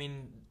 Yeah. I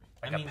mean...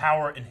 Like a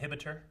power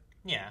inhibitor?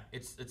 Yeah,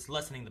 it's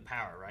lessening the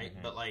power, right?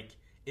 But, like,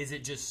 is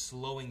it just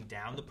slowing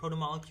down the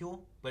protomolecule,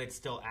 but it's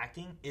still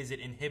acting? Is it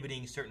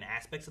inhibiting certain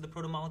aspects of the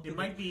protomolecule? It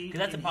might be because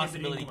that's a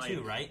possibility inhibiting,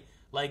 too, right?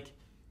 Like,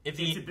 if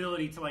its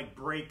ability to, like,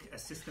 break a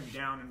system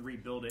down and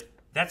rebuild it.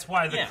 That's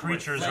why the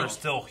creatures are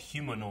still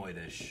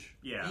humanoid-ish.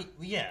 Yeah.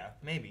 Yeah,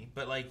 maybe.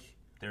 But, like,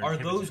 They're are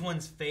inhibited. those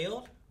ones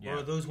failed? Yeah. Or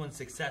are those ones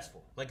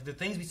successful? Like, the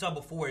things we saw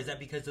before, is that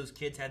because those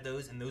kids had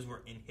those and those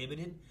were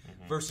inhibited?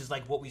 Versus,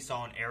 like, what we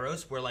saw in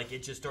Eros, where, like, it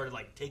just started,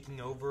 like, taking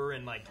over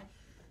and, like,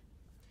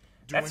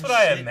 doing That's what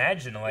I shit?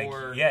 imagine. Like,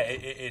 Or- yeah,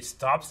 it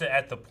stops it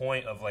at the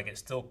point of, like, it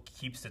still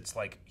keeps its,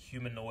 like,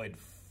 humanoid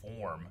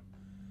form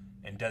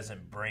and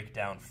doesn't break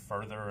down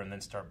further and then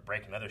start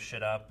breaking other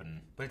shit up.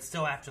 But it's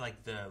still after,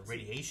 like, the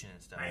radiation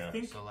and stuff. I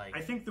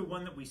think the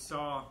one that we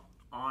saw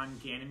on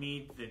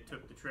Ganymede that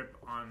took the trip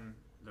on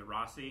the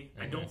Rossi,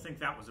 I don't think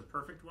that was a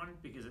perfect one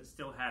because it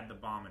still had the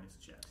bomb in its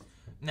chest.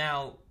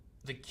 Now,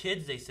 the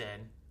kids, they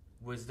said,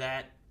 was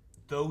that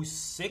those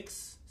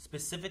 6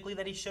 specifically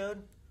that he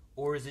showed?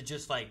 Or is it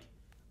just, like,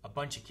 a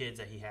bunch of kids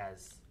that he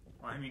has?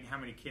 Well, I mean, how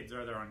many kids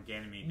are there on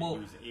Ganymede Well, that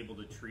he was able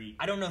to treat?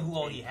 I don't know who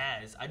all he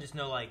has. I just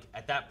know, like,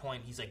 at that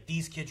point, he's like,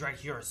 these kids right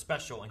here are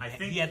special. And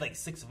he had, like,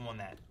 6 of them on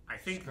that. I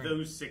think screen.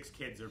 those 6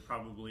 kids are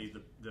probably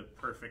the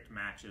perfect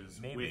matches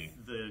Maybe.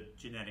 with the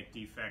genetic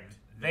defect.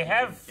 that They you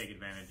have can take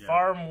advantage of.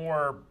 far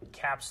more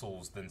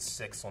capsules than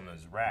 6 on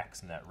those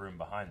racks in that room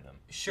behind them.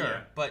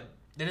 Sure, but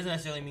that doesn't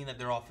necessarily mean that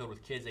they're all filled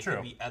with kids. They True.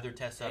 could be other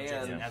test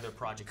subjects and other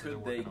projects that they're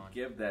Could they working on.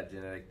 give that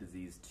genetic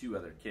disease to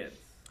other kids?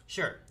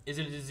 Sure. Is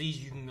it a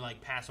disease you can,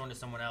 like, pass on to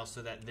someone else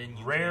so that then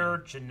you Rare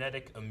can...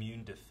 genetic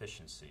immune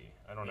deficiency.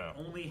 I don't know.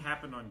 It only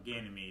happened on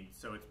Ganymede,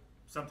 so it's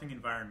something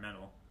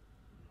environmental.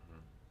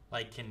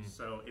 Like, can...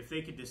 So if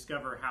they could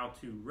discover how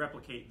to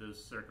replicate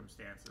those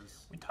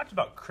circumstances. We talked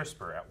about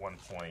CRISPR at one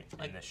point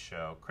in this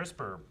show.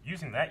 CRISPR,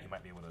 using that, you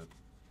might be able to,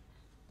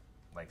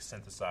 like,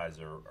 synthesize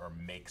or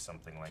make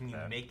something like that. Can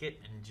you make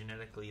it and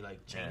genetically,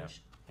 like,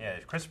 change? Yeah,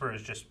 CRISPR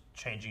is just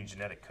changing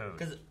genetic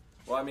code.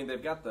 Well, I mean,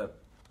 they've got the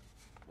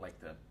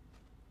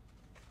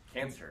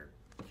cancer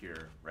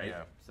cure, right?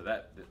 Yeah. So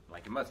that,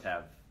 like, it must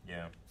have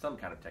some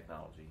kind of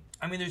technology.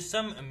 I mean, there's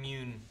some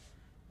immune,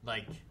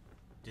 like,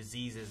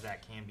 diseases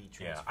that can be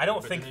transferred. I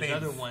don't but think then there's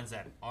they've- other ones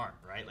that aren't,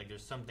 right? Like,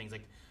 there's some things,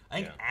 like, I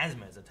think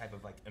asthma is a type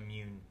of, like,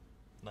 immune,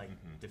 like,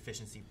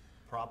 deficiency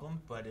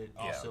problem, but it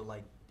also,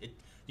 like,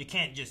 you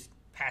can't just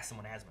pass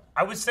someone asthma.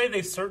 I would say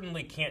they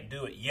certainly can't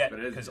do it yet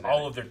because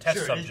all of their test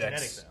Sure, subjects. it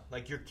is genetic, though.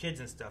 Like, your kids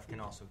and stuff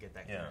can also get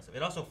that kind of stuff.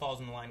 It also falls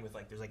in line with,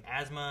 like, there's, like,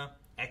 asthma,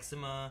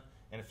 eczema,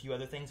 and a few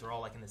other things are all,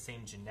 like, in the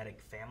same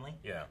genetic family.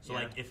 Yeah. So,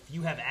 like, if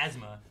you have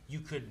asthma, you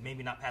could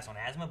maybe not pass on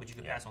asthma, but you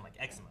could pass on, like,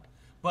 eczema.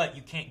 But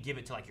you can't give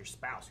it to, like, your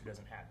spouse who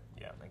doesn't have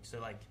it. Yeah. Like,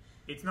 so, like...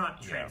 It's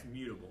not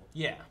transmutable.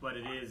 Yeah. But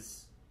it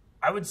is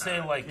I would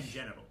say, like,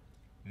 congenital.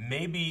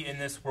 maybe in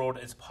this world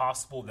it's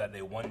possible that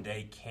they one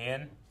day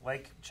can,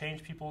 like,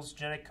 change people's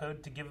genetic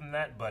code to give them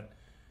that, but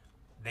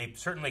they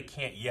certainly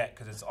can't yet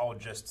because it's all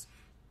just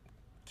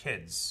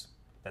kids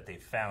that they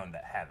found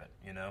that have it,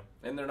 you know?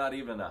 And they're not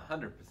even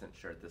 100%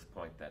 sure at this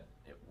point that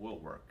it will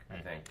work, I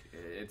think.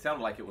 It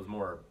sounded like it was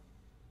more...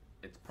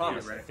 It's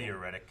promising.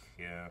 Theoretic,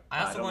 yeah.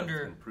 I also don't know if it's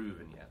wonder been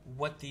proven yet.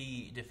 what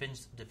the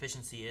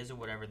deficiency is or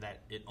whatever that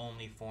it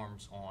only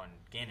forms on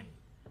Ganymede.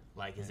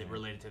 Like, is it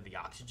related to the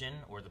oxygen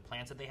or the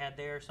plants that they had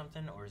there or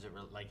something? Or is it,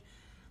 like,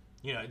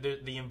 you know,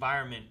 the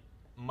environment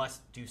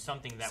must do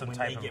something that Some when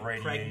type they of get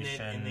pregnant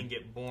radiation. and then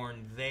get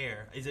born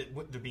there, is it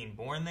they're being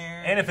born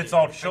there? And if Is it's it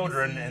all pregnancy?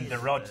 children and Is they're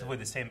it relatively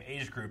the same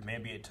age group,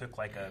 maybe it took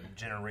like a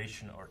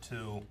generation or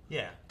two.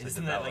 Yeah, to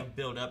isn't develop. that like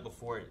build up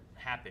before it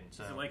happened?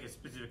 So Is it like a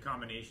specific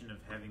combination of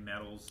heavy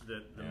metals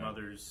that the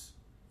mothers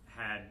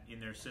had in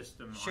their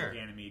system Sure. on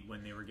Ganymede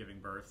when they were giving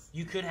birth?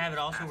 you could have it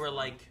also where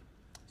like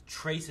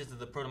traces of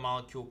the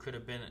protomolecule could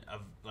have been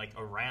of like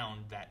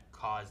around that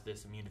caused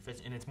this immune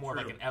deficiency, and it's more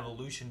like True. an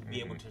evolution to be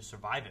able to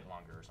survive it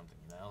longer or something.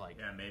 You know, like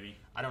Yeah, maybe.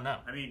 I don't know.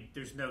 I mean,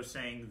 there's no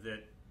saying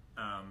that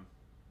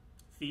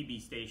Phoebe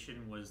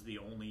Station was the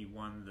only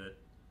one that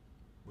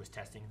was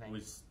testing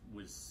things.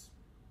 Was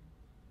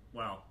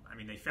well, I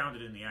mean, they found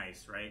it in the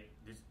ice, right?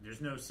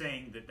 There's no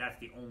saying that that's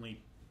the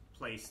only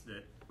place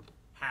that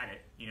had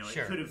it. You know,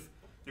 Sure.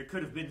 there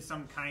could have been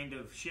some kind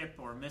of ship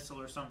or missile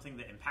or something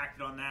that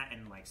impacted on that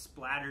and like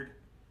splattered,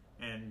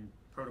 and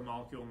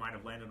protomolecule might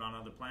have landed on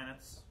other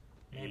planets.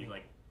 Maybe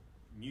like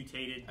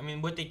mutated. I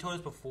mean, what they told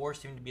us before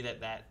seemed to be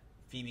that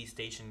Phoebe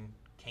station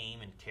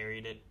came and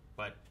carried it,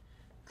 but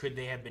could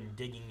they have been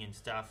digging and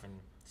stuff and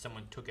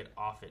someone took it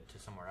off it to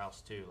somewhere else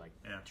too, like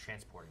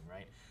transporting,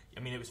 right? I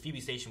mean, it was Phoebe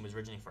station was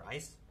originally for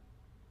ice. Is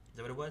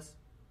that what it was?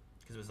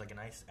 Because it was like an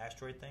ice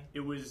asteroid thing?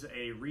 It was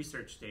a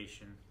research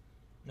station.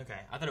 Okay.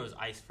 I thought it was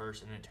ice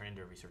first and then it turned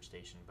into a research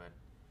station, but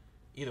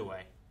either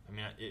way, I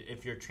mean,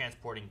 if you're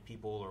transporting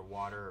people or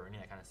water or any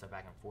of that kind of stuff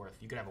back and forth,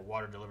 you could have a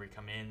water delivery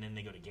come in, then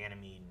they go to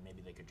Ganymede, and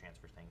maybe they could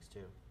transfer things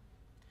too.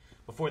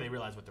 Before they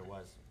realized what there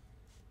was.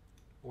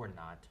 Or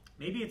not.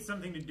 Maybe it's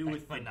something to do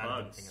with the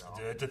bugs.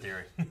 It's a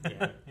theory.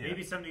 Yeah.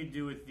 Maybe it's something to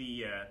do with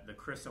the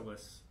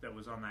chrysalis that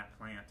was on that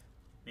plant.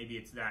 Maybe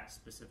it's that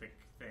specific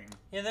thing.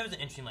 Yeah, that was an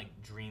interesting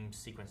like dream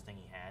sequence thing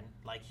he had.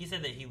 Like he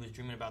said that he was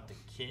dreaming about the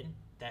kid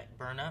that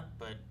burned up,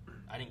 but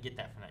I didn't get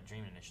that from that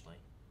dream initially.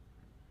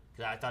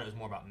 Because I thought it was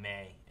more about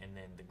May and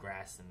then the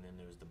grass and then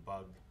there was the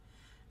bug,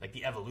 like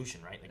the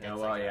evolution, right? Like Yeah,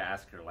 well,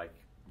 ask her like,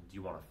 do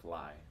you want to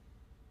fly?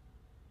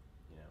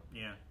 You know.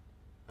 Yeah.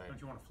 But,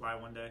 don't you want to fly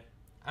one day?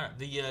 I don't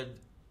know.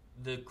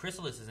 The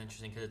chrysalis is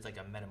interesting because it's like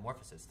a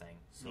metamorphosis thing.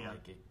 So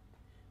like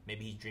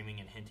maybe he's dreaming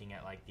and hinting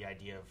at like the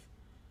idea of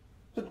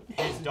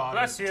his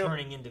daughter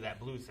turning into that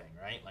blue thing,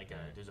 right? Like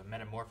there's a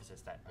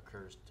metamorphosis that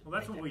occurs to well,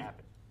 that's make what that we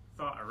happen.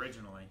 thought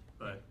originally,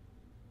 but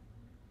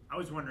I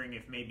was wondering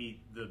if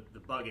maybe the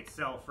bug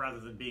itself, rather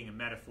than being a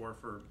metaphor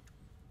for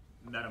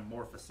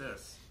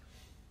metamorphosis,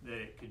 that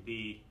it could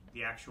be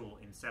the actual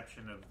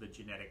inception of the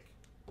genetic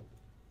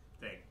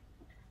thing.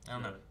 I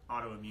don't know.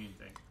 Autoimmune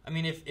thing. I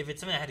mean, if it's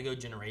something that had to go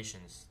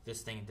generations,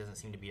 this thing doesn't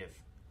seem to be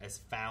as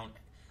found.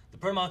 The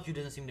protomolecule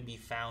doesn't seem to be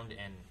found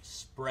and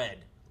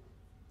spread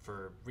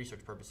for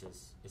research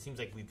purposes. It seems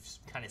like we've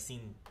kind of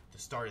seen the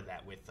start of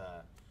that with,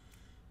 the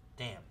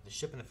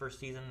ship in the first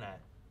season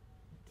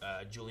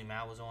that Julie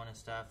Mao was on and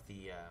stuff.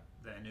 The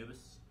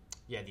Anubis?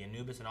 Yeah, the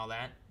Anubis and all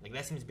that. Like,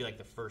 that seems to be like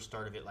the first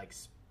start of it, like,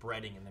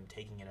 spreading and them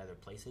taking it other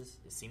places.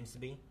 It seems to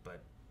be,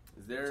 but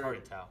it's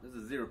hard to tell.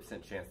 There's a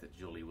 0% chance that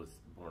Julie was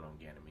born on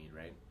Ganymede,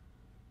 right?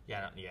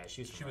 Yeah,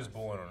 she was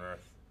born on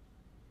Earth,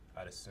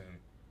 I'd assume.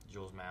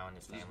 Jules Mao and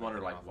his family. I just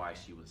wonder, like, why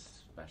she was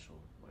special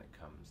when it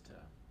comes to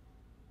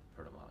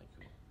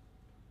protomolecule.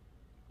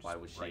 Why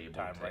was she able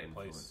to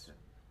influence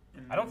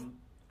it? I don't...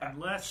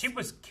 Unless she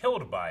was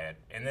killed by it,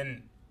 and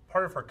then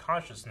part of her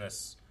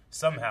consciousness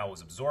somehow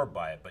was absorbed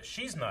by it, but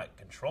she's not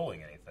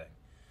controlling anything.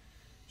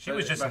 She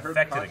was just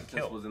infected and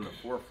killed. Was in the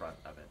forefront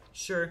of it.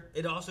 Sure.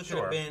 It also could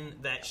have been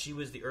that she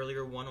was the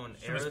earlier one on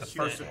Eros. She was the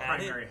first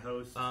primary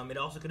host. It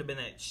also could have been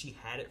that she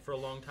had it for a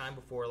long time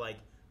before, like,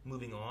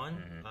 moving on.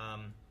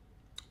 Mm-hmm.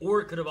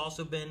 Or it could have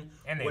also been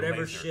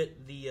whatever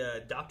shit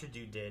the doctor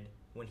dude did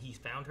when he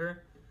found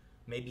her.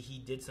 Maybe he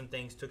did some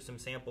things, took some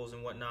samples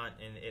and whatnot,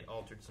 and it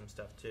altered some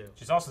stuff too.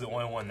 She's also the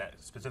only one that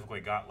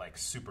specifically got like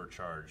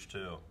supercharged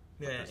too.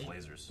 With those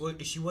lasers. Well,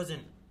 she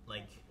wasn't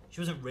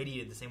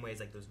radiated the same way as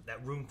like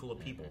that room full of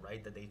people,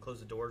 right? That they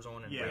closed the doors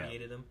on and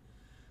radiated them.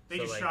 They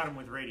just shot him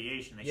with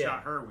radiation. They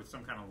shot her with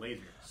some kind of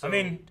laser. So, I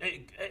mean,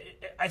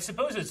 I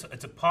suppose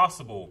it's a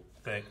possible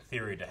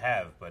theory to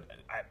have, but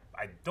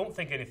I don't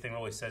think anything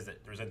really says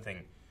that there's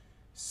anything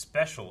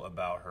special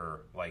about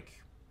her,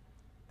 like,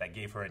 that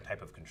gave her any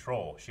type of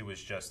control. It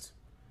was just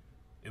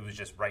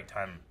right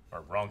time,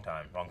 wrong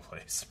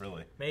place,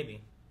 really.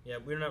 Maybe. Yeah,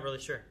 we're not really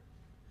sure.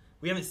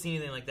 We haven't seen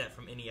anything like that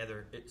from any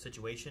other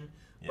situation,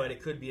 but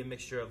it could be a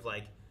mixture of,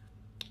 like,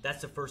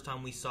 that's the first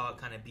time we saw it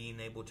kind of being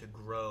able to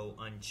grow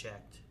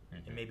unchecked,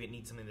 and maybe it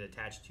needs something to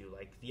attach to.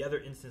 Like, the other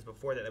instance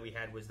before that we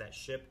had was that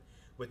ship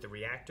with the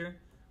reactor,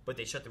 but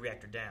they shut the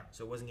reactor down,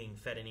 so it wasn't getting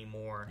fed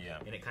anymore,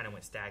 and it kind of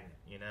went stagnant,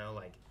 you know?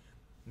 Like,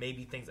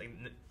 maybe things like...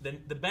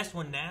 The best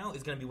one now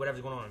is going to be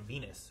whatever's going on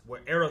Venus, where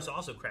Eros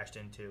also crashed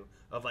into,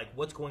 of, like,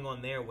 what's going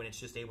on there when it's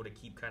just able to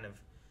keep kind of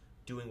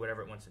doing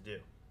whatever it wants to do.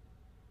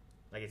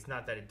 Like, it's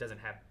not that it doesn't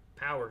have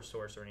power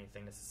source or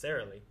anything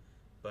necessarily,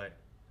 but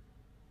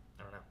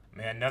I don't know.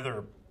 Man,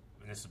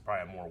 and this is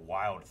probably a more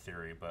wild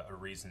theory, but a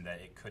reason that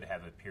it could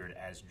have appeared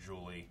as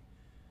Julie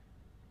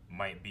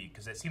might be,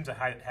 because it seems to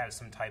have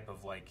some type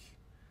of, like,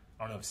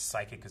 I don't know if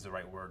psychic is the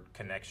right word,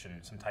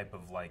 connection, some type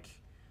of, like,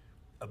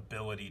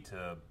 ability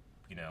to,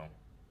 you know,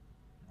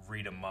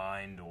 read a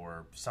mind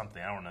or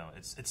something. I don't know.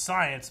 It's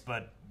science,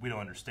 but we don't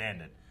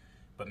understand it.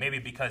 But maybe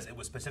because it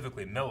was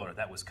specifically Miller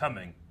that was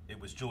coming, it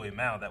was Julie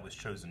Mao that was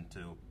chosen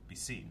to be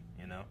seen,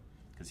 you know?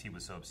 Because he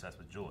was so obsessed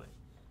with Julie.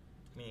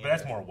 But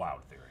that's more a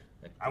wild theory.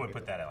 I would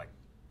put that at, like,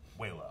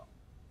 way low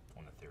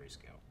on the theory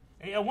scale.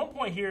 And at one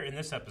point here in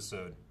this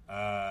episode,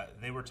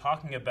 they were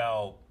talking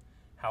about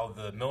how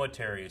the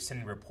military is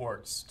sending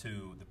reports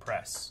to the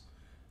press.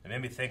 It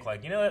made me think,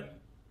 like, you know,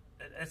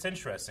 that's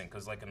interesting,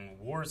 because, like, in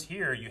wars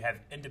here, you have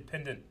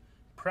independent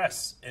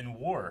press in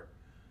war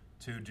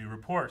to do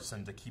reports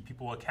and to keep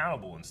people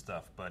accountable and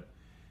stuff. But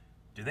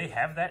do they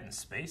have that in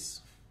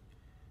space?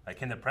 Like,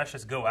 can the press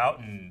just go out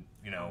and,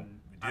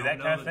 do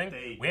that kind of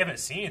thing? We haven't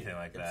seen anything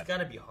like that. It's got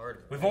to be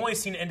harder. We've only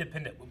seen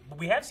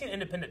we have seen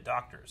independent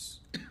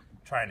doctors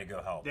trying to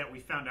go help. That we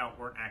found out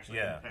weren't actually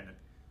independent.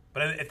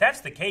 But if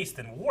that's the case,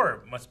 then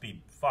war must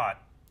be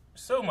fought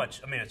so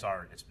much. I mean, it's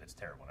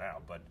terrible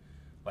now, but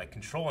like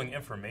controlling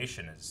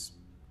information is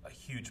a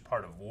huge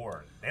part of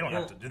war. They don't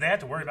have to. Do they have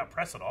to worry about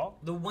press at all?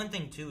 The one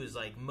thing too is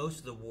like most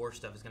of the war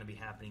stuff is going to be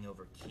happening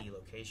over key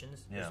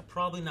locations. Yeah. There's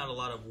probably not a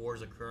lot of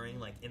wars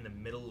occurring like in the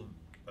middle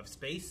of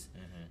space,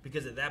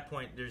 because at that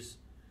point there's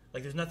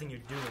nothing you're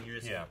doing.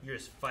 You're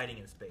just fighting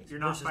in space. You're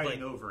not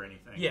fighting over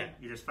anything. Yeah,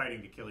 you're just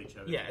fighting to kill each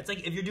other. Yeah, it's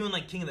like if you're doing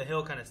like King of the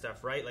Hill kind of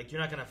stuff, right? Like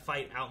you're not going to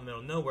fight out in the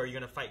middle of nowhere. You're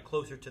going to fight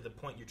closer to the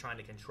point you're trying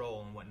to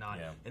control and whatnot,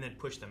 and then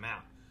push them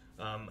out.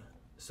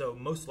 So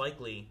most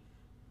likely,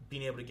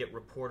 being able to get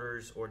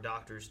reporters or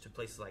doctors to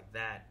places like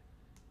that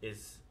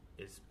is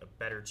a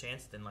better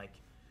chance than like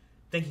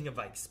thinking of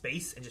like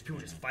space and just people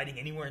just fighting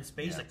anywhere in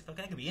space. Like fuck,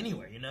 that could be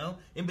anywhere,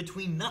 in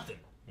between nothing.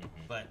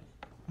 But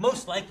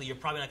most likely, you're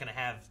probably not going to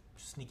have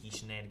sneaky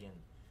shenanigan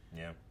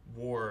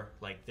war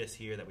like this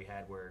here that we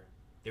had where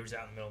they was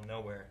out in the middle of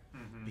nowhere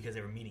because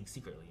they were meeting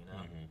secretly,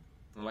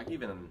 Well, like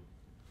even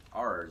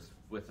ours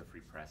with the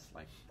free press,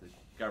 like the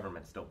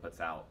government still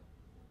puts out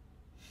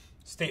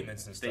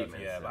statements and stuff.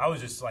 Yeah, but I was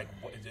just like,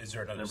 is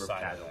there another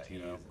side of that?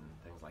 And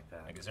things like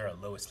that. Like, is there a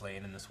Lois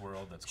Lane in this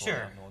world that's going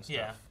out and doing stuff?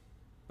 Yeah,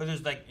 but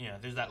there's like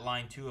there's that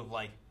line too of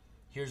like,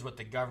 here's what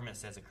the government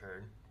says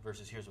occurred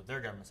versus here's what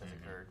their government says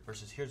occurred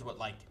versus here's what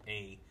like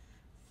a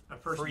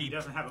person who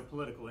doesn't have a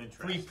political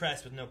interest. Free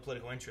press with no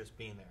political interest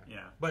being there.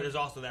 Yeah. But there's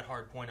also that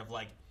hard point of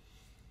like,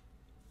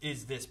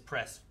 is this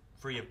press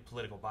free of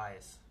political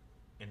bias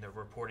in their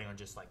reporting on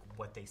just like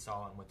what they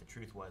saw and what the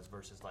truth was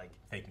versus like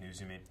fake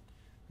news? You mean?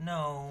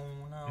 No,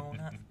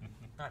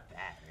 not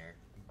that.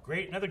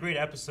 Eric. Another great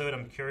episode.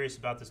 I'm curious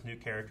about this new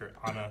character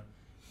Anna,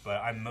 but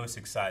I'm most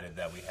excited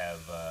that we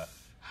have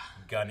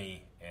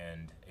Gunny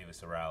and Ava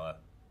Sarala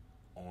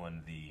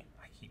on the.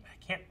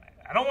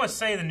 I don't want to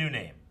say the new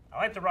name. I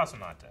like the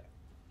Rocinante.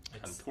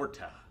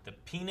 Contorta. The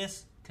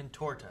penis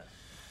contorta.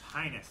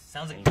 Highness.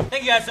 Sounds like.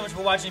 Thank you guys so much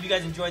for watching. If you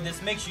guys enjoyed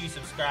this, make sure you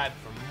subscribe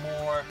for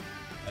more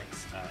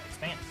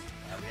Expanse.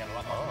 We have a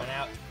lot more coming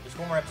out. There's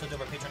 4 more episodes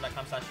over at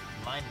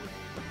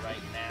patreon.com/mindwave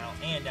right now.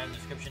 And down in the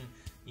description,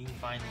 you can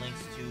find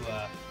links to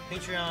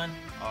Patreon,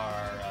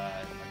 our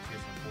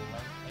tiers from full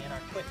length, and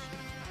our Twitch.